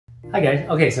Hi guys.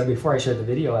 Okay, so before I show the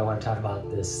video, I want to talk about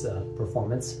this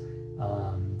performance.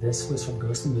 This was from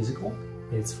Ghost the Musical.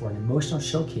 It's for an emotional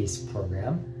showcase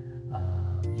program,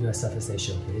 USFSA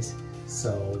showcase.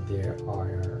 So there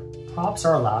are props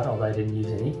are allowed, although I didn't use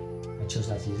any. I chose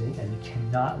not to use any, and you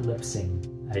cannot lip sync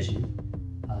as you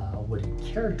would in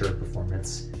character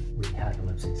performance where you have to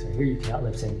lip sync. So here you cannot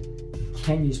lip sync. You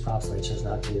can use props, but I chose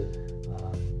not to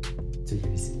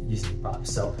use any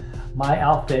props. So my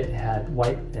outfit had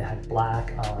white, it had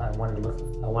black. I wanted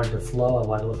to flow. I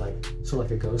wanted to look like sort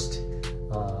of like a ghost,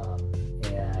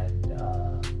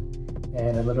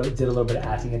 and I did a little bit of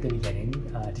acting at the beginning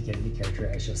to get into character,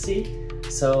 as you'll see.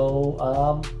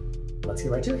 So let's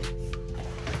get right to it.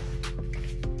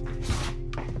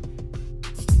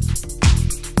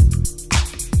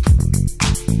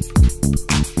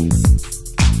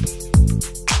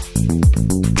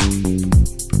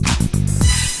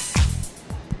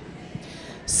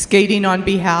 Skating on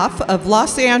behalf of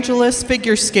Los Angeles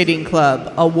Figure Skating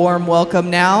Club, a warm welcome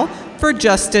now for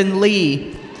Justin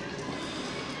Lee.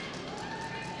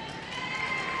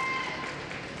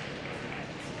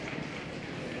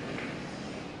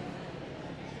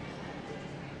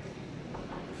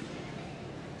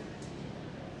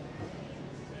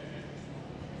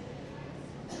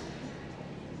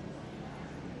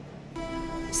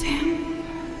 Sam,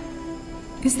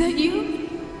 is that you?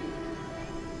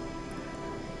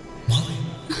 Molly.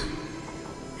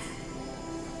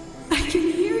 I can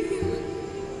hear you.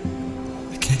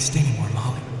 I can't stay anymore,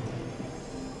 Molly.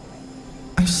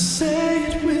 I say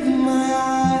it with my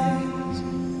eyes.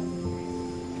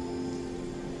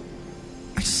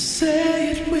 I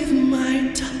say it with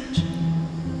my touch.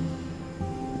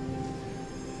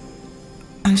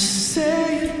 I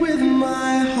say it with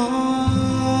my heart.